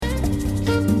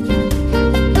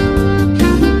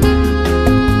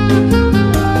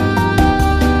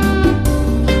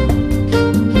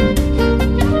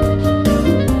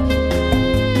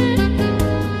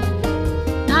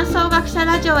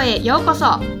へようこそ。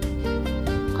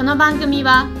この番組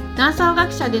は南総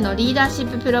学舎でのリーダーシ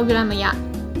ッププログラムや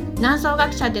南総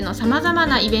学舎でのさまざま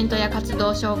なイベントや活動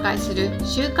を紹介する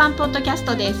週刊ポッドキャス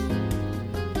トです。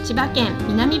千葉県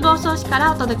南房総市か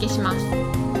らお届けします。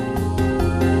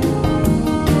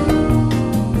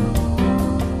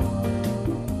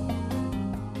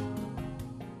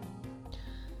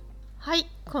はい、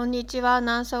こんにちは。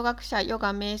南総学舎ヨ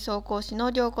ガ瞑想講師の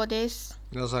涼子です。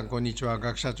皆さんこんにちは。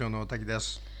学舎長の大滝で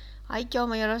す。はい、今日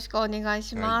もよろしくお願い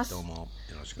します。はい、どうも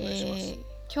よろしくお願いします。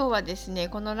今日はですね、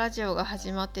このラジオが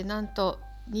始まってなんと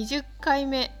20回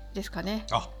目ですかね。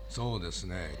あ、そうです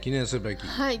ね。記念すべき。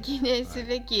はい、記念す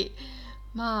べき。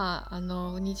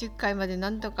20回まで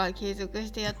なんとか継続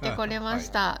してやってこれまし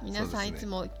た。はい、皆さん、いつ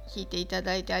も聞いていた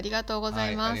だいてありがとうござ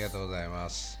います。はい、ありがとうございま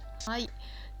す。はい、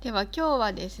では今日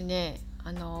はですね、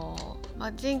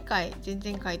前回前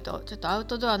々回とちょっとアウ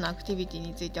トドアのアクティビティ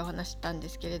についてお話ししたんで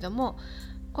すけれども、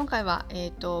今回は、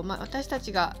私た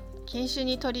ちが研修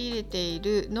に取り入れてい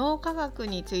る脳科学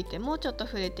についてもちょっと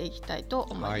触れていきたいと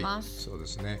思います。はい、そうで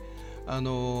すね。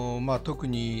特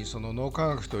にその脳科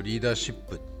学とリーダーシッ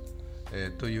プ、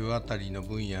というあたりの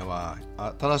分野は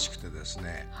新しくてです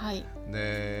ね、はい、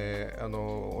で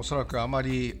おそらくあま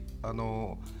り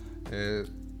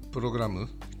プログラム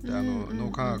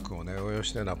脳科学をね応用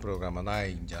したようなプログラムはな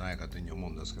いんじゃないかというふうに思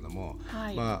うんですけども、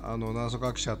はい、南総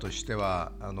学者として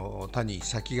は他に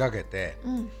先駆けて、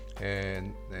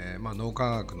脳科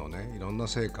学のねいろんな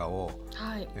成果を、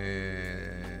はい、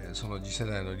その次世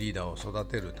代のリーダーを育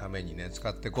てるためにね使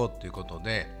っていこうということ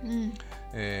で、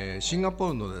シンガポ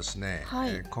ールのですね、は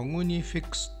い、コグニフィッ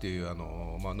クスっていう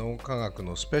脳科学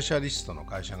のスペシャリストの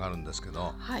会社があるんですけ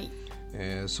ど、はい、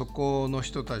そこの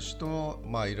人たちと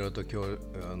いろいろと共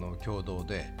同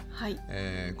で、はい、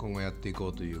今後やっていこ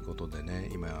うということでね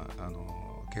今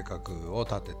計画を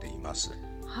立てています。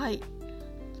はい、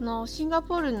そのシンガ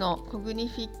ポールのコグニ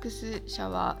フィックス社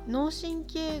は脳神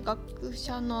経学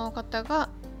者の方が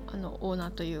オーナ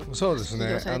ーというそうです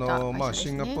ね。シ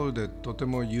ンガポールでとて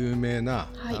も有名な、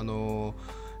はい、脳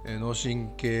神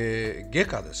経外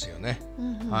科ですよね。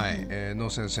脳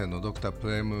先生のドクタープ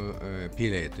レム・ピ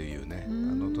レイというね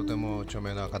とても著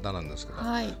名な方なんですけど、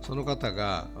はい、その方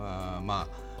が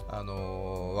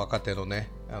若手のね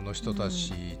人た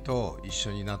ちと一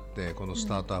緒になってこのス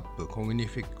タートアップ、コグニ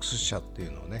フィックス社ってい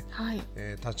うのをね、はい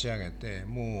立ち上げて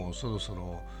もうそろそ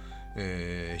ろ、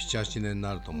7、8年に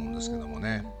なると思うんですけども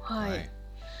ね。はいはい、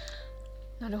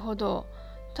なるほど。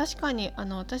確かに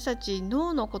私たち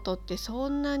脳のことってそ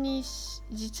んなに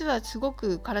実はすご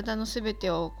く体のすべて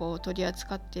を取り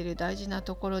扱っている大事な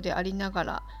ところでありなが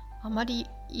らあまり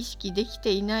意識でき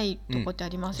ていないところってあ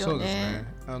りますよね。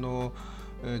そうです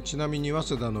ね。ちなみに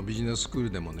早稲田のビジネススクー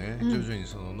ルでもね、徐々に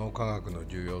その脳科学の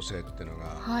重要性っていうの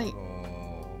が、はい、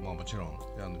もちろん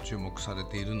注目され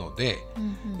ているので、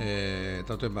例え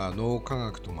ば脳科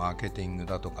学とマーケティング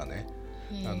だとかね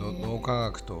脳科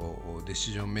学とデ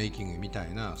シジョンメイキングみた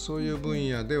いなそういう分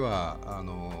野では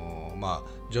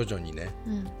徐々にね、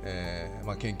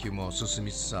研究も進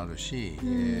みつつあるし、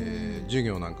授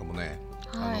業なんかもね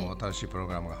新しいプロ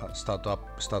グラムがスタ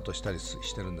ートしたり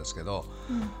してるんですけど、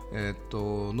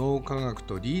脳科学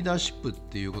とリーダーシップっ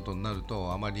ていうことになる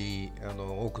とあまり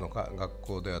多くの学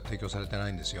校では提供されてな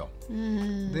いんですよ。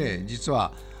で実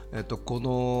はこ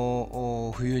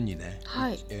の冬にね、は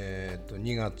い、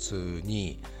2月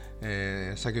に、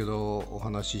先ほどお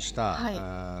話しした、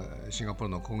はい、シンガポー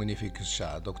ルのコグニフィックス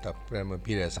社ドクタープレム・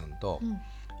ピレイさんと、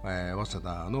早稲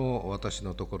田の私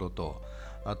のところと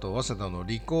あと早稲田の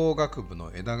理工学部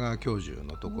の枝川教授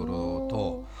のところ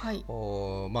と、はい、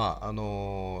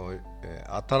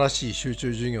新しい集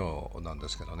中授業なんで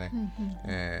すけどね、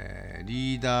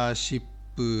リーダーシップ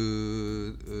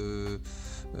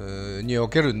にお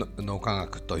ける脳科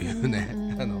学というね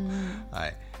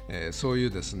そういう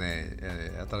ですね、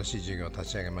新しい授業を立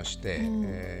ち上げまして、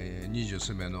20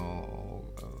数名の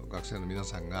学生の皆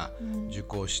さんが受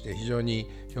講して非常に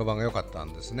評判が良かった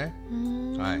んですね。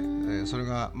はい、それ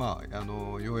が、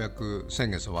ようやく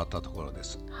先月終わったところで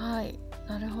す。はい、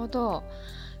なるほど。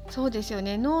そうですよ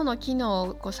ね。脳の機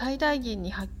能を最大限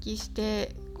に発揮し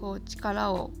て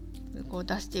力を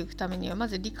出していくためにはま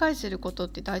ず理解することっ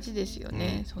て大事ですよ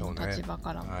ね。その立場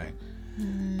からも。はい、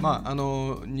人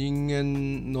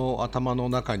間の頭の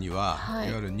中には、はい、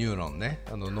いわゆるニューロンね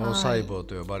脳細胞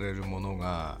と呼ばれるもの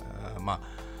が、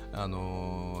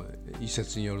一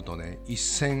説によるとね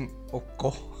1000億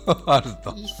個ある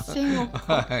と1000億個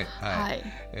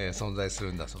存在す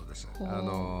るんだそうです。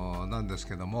なんです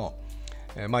けども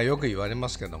よく言われま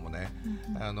すけどもね、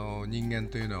人間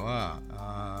というのは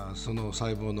その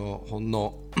細胞のほん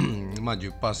の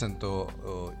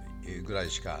10%ぐらい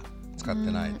しか使っ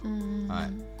てない、は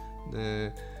い、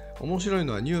で面白い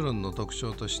のはニューロンの特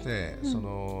徴として、そ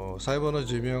の細胞の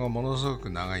寿命がものすごく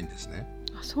長いんですね。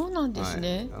そうなんです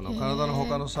ね、体の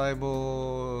他の細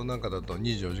胞なんかだと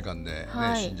24時間で、ね、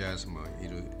死んじゃうやつも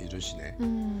いるしね、比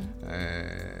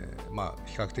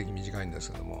較的短いんで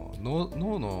すけども、脳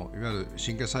のいわゆる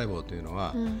神経細胞というの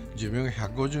は、寿命が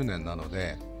150年なの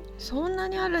で、そんな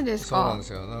にあるんですか。そうなんで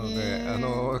すよ。な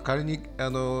ので仮に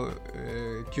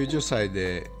90歳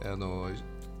で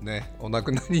お亡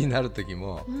くなりになる時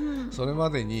も、それま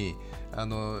でに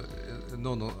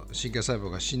脳の神経細胞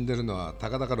が死んでるのはた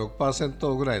かだか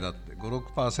 6% ぐらいだって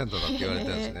 5,6% だって言われて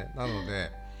るんですね。なの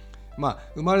で、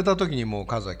生まれた時にもう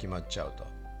数は決まっちゃうと、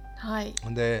はい、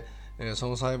で、そ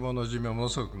の細胞の寿命はもの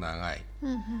すごく長い、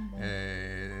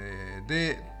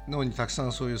で脳にたくさ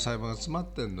んそういう細胞が詰まっ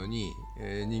てるのに、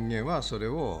人間はそれ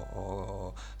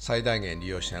を最大限利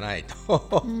用してないと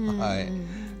はい、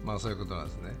そういうことなん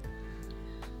ですね。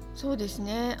そうです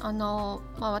ね。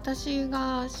私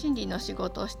が心理の仕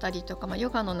事をしたりとか、ヨ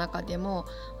ガの中でも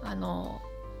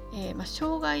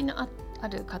障害のあ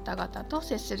る方々と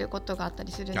接することがあった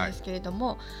りするんですけれど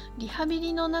も、リハビ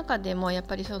リの中でもやっ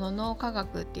ぱりその脳科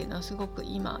学っていうのはすごく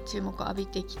今注目を浴び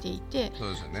てきていて、そう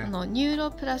ですよね、そのニューロ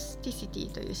プラスティシテ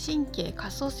ィという神経可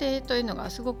塑性というのが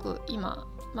すごく今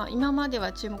まで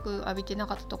は注目を浴びてな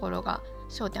かったところが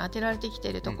焦点当てられてきて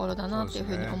いるところだなっていう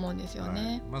ふうに思うんですよ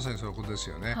ね。まさにそういうことです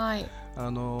よね。はい、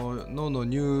脳の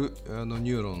ニュ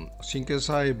ーロン、神経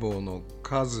細胞の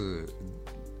数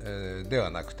で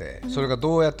はなくて、それが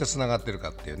どうやってつながっている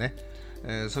かっていうね、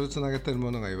それをつなげている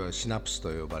ものがいわゆるシナプスと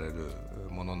呼ばれる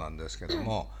ものなんですけど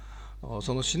も、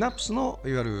そのシナプスの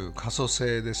いわゆる可塑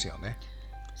性ですよね。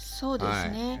そうです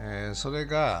ね、それ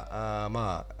が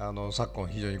昨今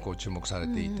非常に注目され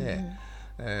ていて、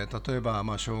例えば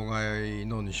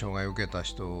脳に障害を受けた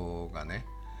人がね、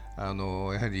や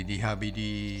はりリハビ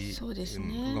リ、そうです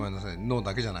ね、ごめんなさい、脳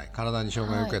だけじゃない、体に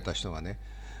障害を受けた人がね、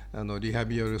リハ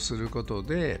ビリをすること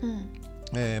で、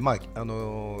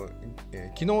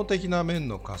機能的な面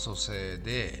の可塑性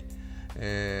で、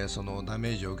そのダメ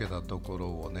ージを受けたとこ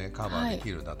ろをねカバーで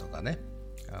きるだとかね、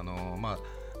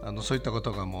そういったこ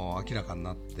とがもう明らかに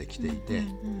なってきていて、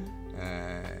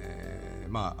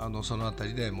そのあた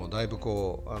りでもうだいぶ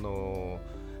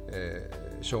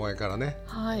障害からね、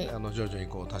徐々に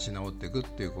立ち直っていくっ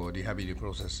ていうリハビリプ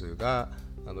ロセスが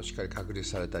しっかり確立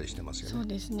されたりしてますよね。そう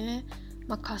ですね。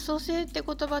可塑性って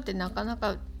言葉ってなかな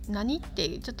か何って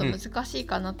ちょっと難しい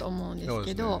かなと思うんです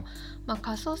けど、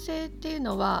可塑性っていう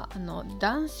のは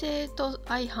男性と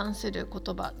相反する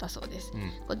言葉だそうです。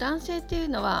男性っていう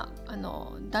のは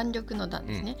弾力の弾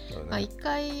ですね。一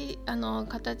回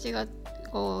形が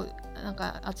なん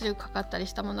か圧力かかったり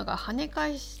したものが跳ね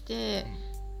返して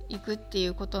いくってい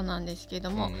うことなんですけ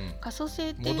ども、可塑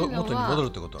性っていうのは元に戻る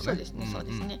ってことはね。そうですね、そう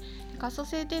ですね。可塑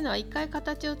性っていうのは一回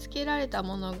形をつけられた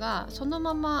ものがその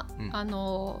まま、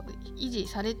維持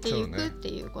されていくって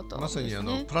いうことですね。ま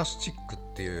さにプラスチックっ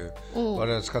ていう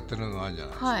我々使ってるのがあるじゃ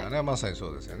ないですかね。まさにそ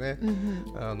うですよね。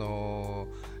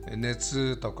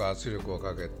熱とか圧力を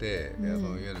かけて、いわ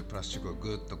ゆるプラスチックを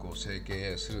ぐっと成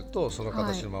形するとその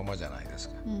形のままじゃないです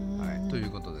か。という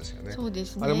ことですよね。そうで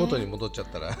すね。あれ元に戻っちゃっ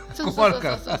たら困るか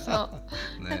ら。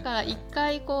だから一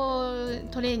回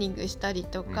トレーニングしたり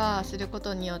とかするこ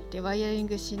とによってワイヤリン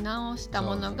グし直した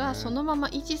ものがそのまま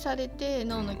維持されて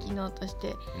脳の機能とし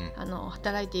て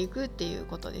働いていくっていう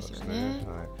ことですよね。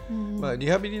リ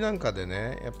ハビリなんかで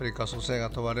ね、やっぱり可塑性が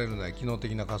問われるのは機能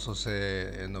的な可塑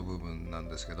性の部分なん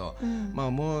ですけど、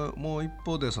もう一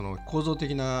方でその構造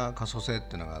的な可塑性っ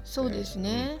ていうのがあって、そうです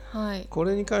ね、こ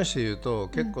れに関して言うと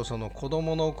結構その子ど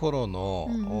もの頃の、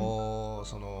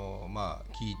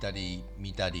聞いたり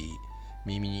見たり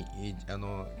耳に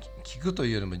聞くとい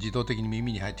うよりも自動的に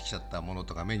耳に入ってきちゃったもの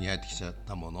とか目に入ってきちゃっ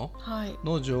たもの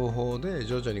の情報で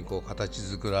徐々に形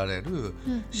作られる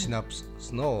シナプ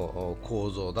スの構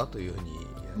造だというふう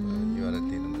に言われて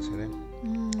いるんですよね。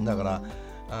だから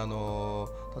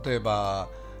例えば、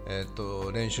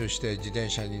練習して自転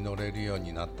車に乗れるよう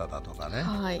になっただとかね、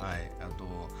あと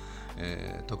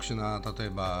特殊な例え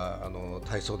ば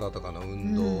体操だとかの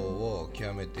運動を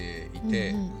極めてい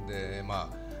て、で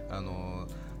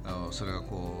それが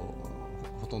ほ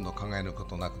とんど考えるこ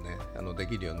となくねで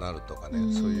きるようになるとか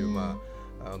ね、そういう比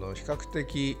較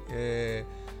的、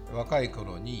若い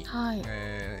頃に、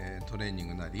トレーニン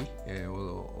グなり、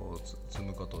を積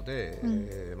むことで、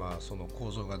その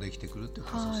構造ができてくるという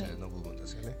可塑性の部分で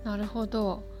すよね。なるほ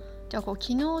ど。じゃあ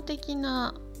機能的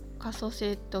な可塑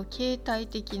性と形態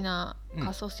的な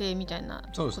可塑性みたいな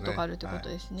ことがあるということ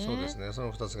ですね。そうですね。そ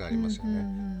の2つがありますよ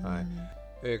ね。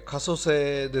可塑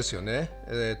性ですよね、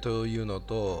というの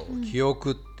と、記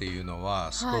憶っていうの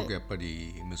はすごくやっぱ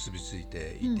り結びつい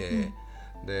ていて、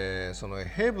でその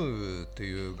ヘブと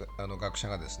いう学者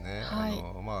がですね、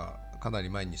かなり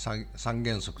前に三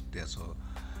原則ってやつを、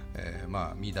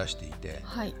見出していて、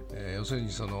要する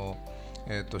にその、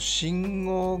信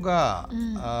号が、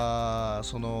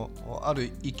そのあ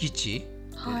る域値、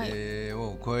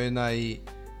を超えない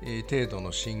程度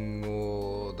の信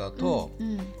号だと、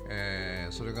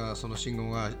それがその信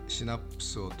号がシナプ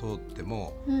スを通って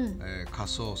も、可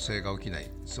塑性が起きない、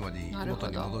つまり元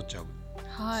に戻っちゃう、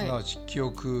すなわち記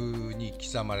憶に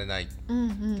刻まれないっ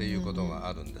ていうことが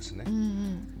あるんですね。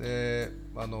で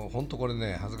本当これ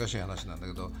ね恥ずかしい話なんだ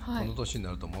けど、この年に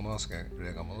なると物忘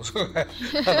れがものすごい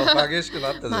激しく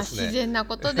なってですね自然な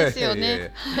ことですよ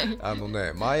ね。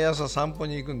毎朝散歩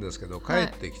に行くんですけど、帰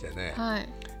ってきてね、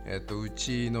う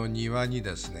ちの庭に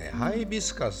ですね、ハイビ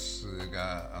スカス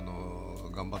が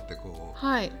頑張ってこう、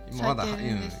今まだ、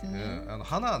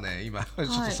花はね今ちょっ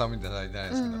と寒いんで咲いてない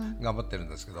ですけど、頑張ってるん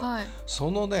ですけど、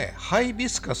そのねハイビ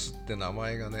スカスって名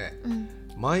前がね、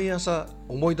毎朝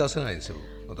思い出せないんですよ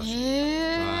私。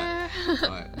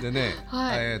でね、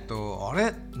あ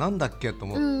れなんだっけと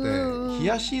思って、ヒ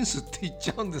ヤシンスって言っ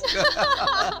ちゃうんですよ。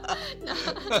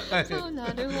そう、な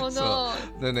るほど。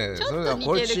でね、それが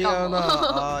これ違う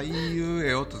な、いいゆ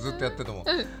えよとずっとやってても、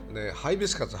でハイビ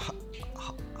スカスは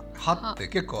って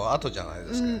結構後じゃない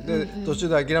ですか。で途中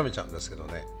で諦めちゃうんですけど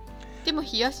ね。でも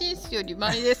ヒヤシンスより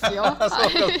前ですよ。そう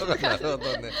なるほ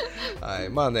どね。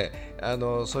まあね、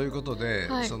そういうことで、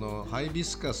そのハイビ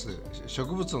スカス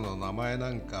植物の名前な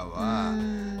んかは、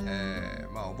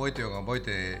覚えてようが覚え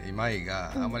ていまい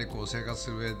が、あまりこう生活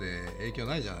する上で影響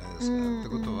ないじゃないですか。って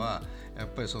ことはやっ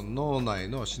ぱりその脳内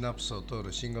のシナプスを通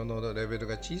る信号のレベル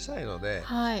が小さいので、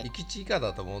域値以下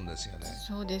だと思うんですよね。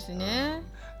そうですね。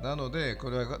なので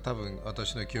これは多分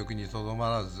私の記憶にとどま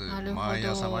らず、毎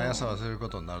朝忘れるこ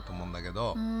とになると思うんだけ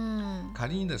ど、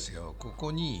仮にですよ、こ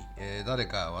こに、誰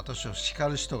か私を叱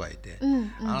る人がいて、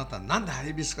あなたなんでハ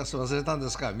イビスカス忘れたんで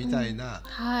すかみたいな、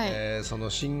そ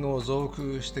の信号を増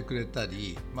幅してくれた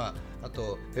り、あ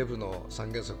とヘブの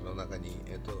三原則の中に、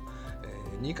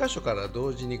2箇所から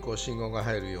同時にこう信号が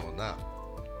入るような、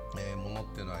ものっ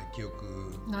ていうのは記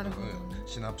憶、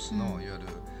シナプスのいわゆる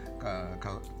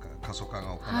可塑化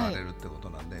が行われるってこ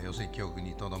となんで、要するに記憶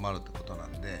にとどまるってことな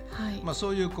んで、そ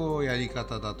ういうこうやり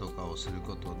方だとかをする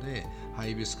ことでハ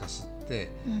イビスカスっ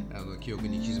て、記憶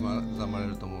に刻まれ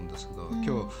ると思うんですけど、今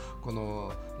日こ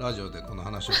のラジオでこの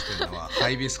話をしてるのはハ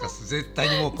イビスカス絶対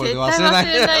にもうこれで忘れない。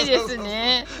絶対忘れないです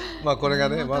ね。これが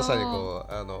ねまさにこ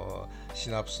うシ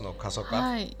ナプスの可塑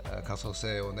化、可塑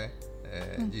性をね、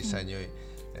実際に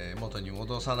元に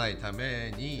戻さないた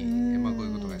めに、こうい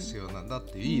うことが必要なんだっ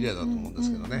ていういい例だと思うんで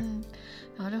すけどね。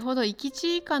なるほど。域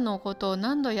値以下のことを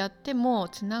何度やっても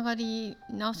つながり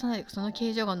直さない、その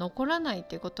形状が残らないっ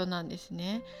ていうことなんです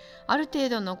ね。ある程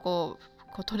度のこ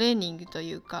うトレーニングと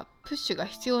いうかプッシュが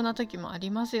必要な時もあり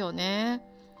ますよね。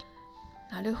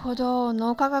なるほど。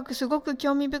脳科学すごく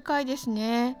興味深いです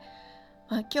ね。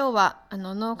今日は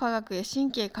脳科学や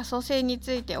神経可塑性に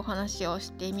ついてお話を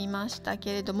してみました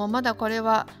けれども、まだこれ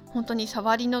は本当に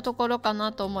触りのところか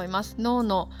なと思います。脳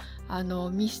の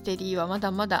ミステリーはま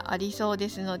だまだありそうで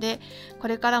すので、こ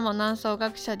れからも南総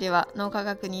学者では脳科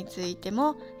学について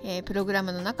も、プログラ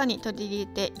ムの中に取り入れ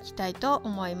ていきたいと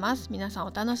思います。皆さん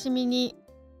お楽しみに。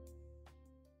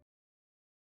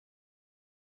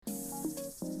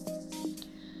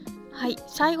はい、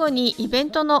最後にイベ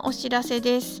ントのお知らせ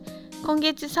です。今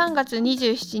月3月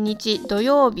27日土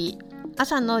曜日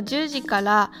朝の10時か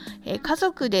ら、家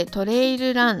族でトレイ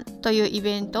ルランというイ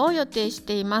ベントを予定し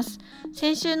ています。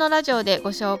先週のラジオでご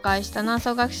紹介した南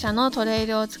総学者のトレイ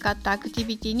ルを使ったアクティ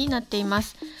ビティになっていま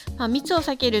す。密を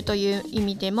避けるという意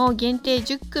味でも限定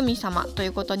10組様とい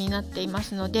うことになっていま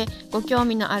すので、ご興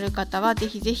味のある方はぜ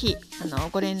ひぜひ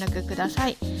ご連絡くださ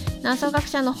い。南総学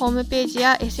者のホームページ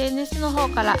や SNS の方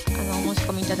からお申し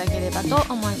込みいただければ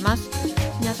と思います。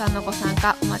皆さんのご参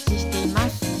加お待ちしていま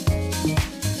す。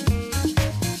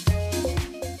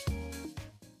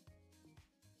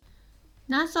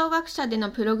南総学者での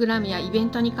プログラムやイベン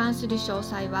トに関する詳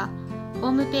細はホ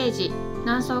ームページ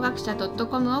南総学者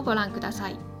 .com をご覧くださ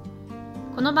い。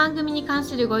この番組に関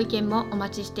するご意見もお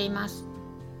待ちしています。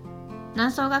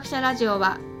南総学者ラジオ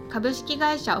は株式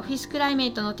会社オフィスクライメ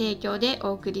イトの提供で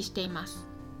お送りしています。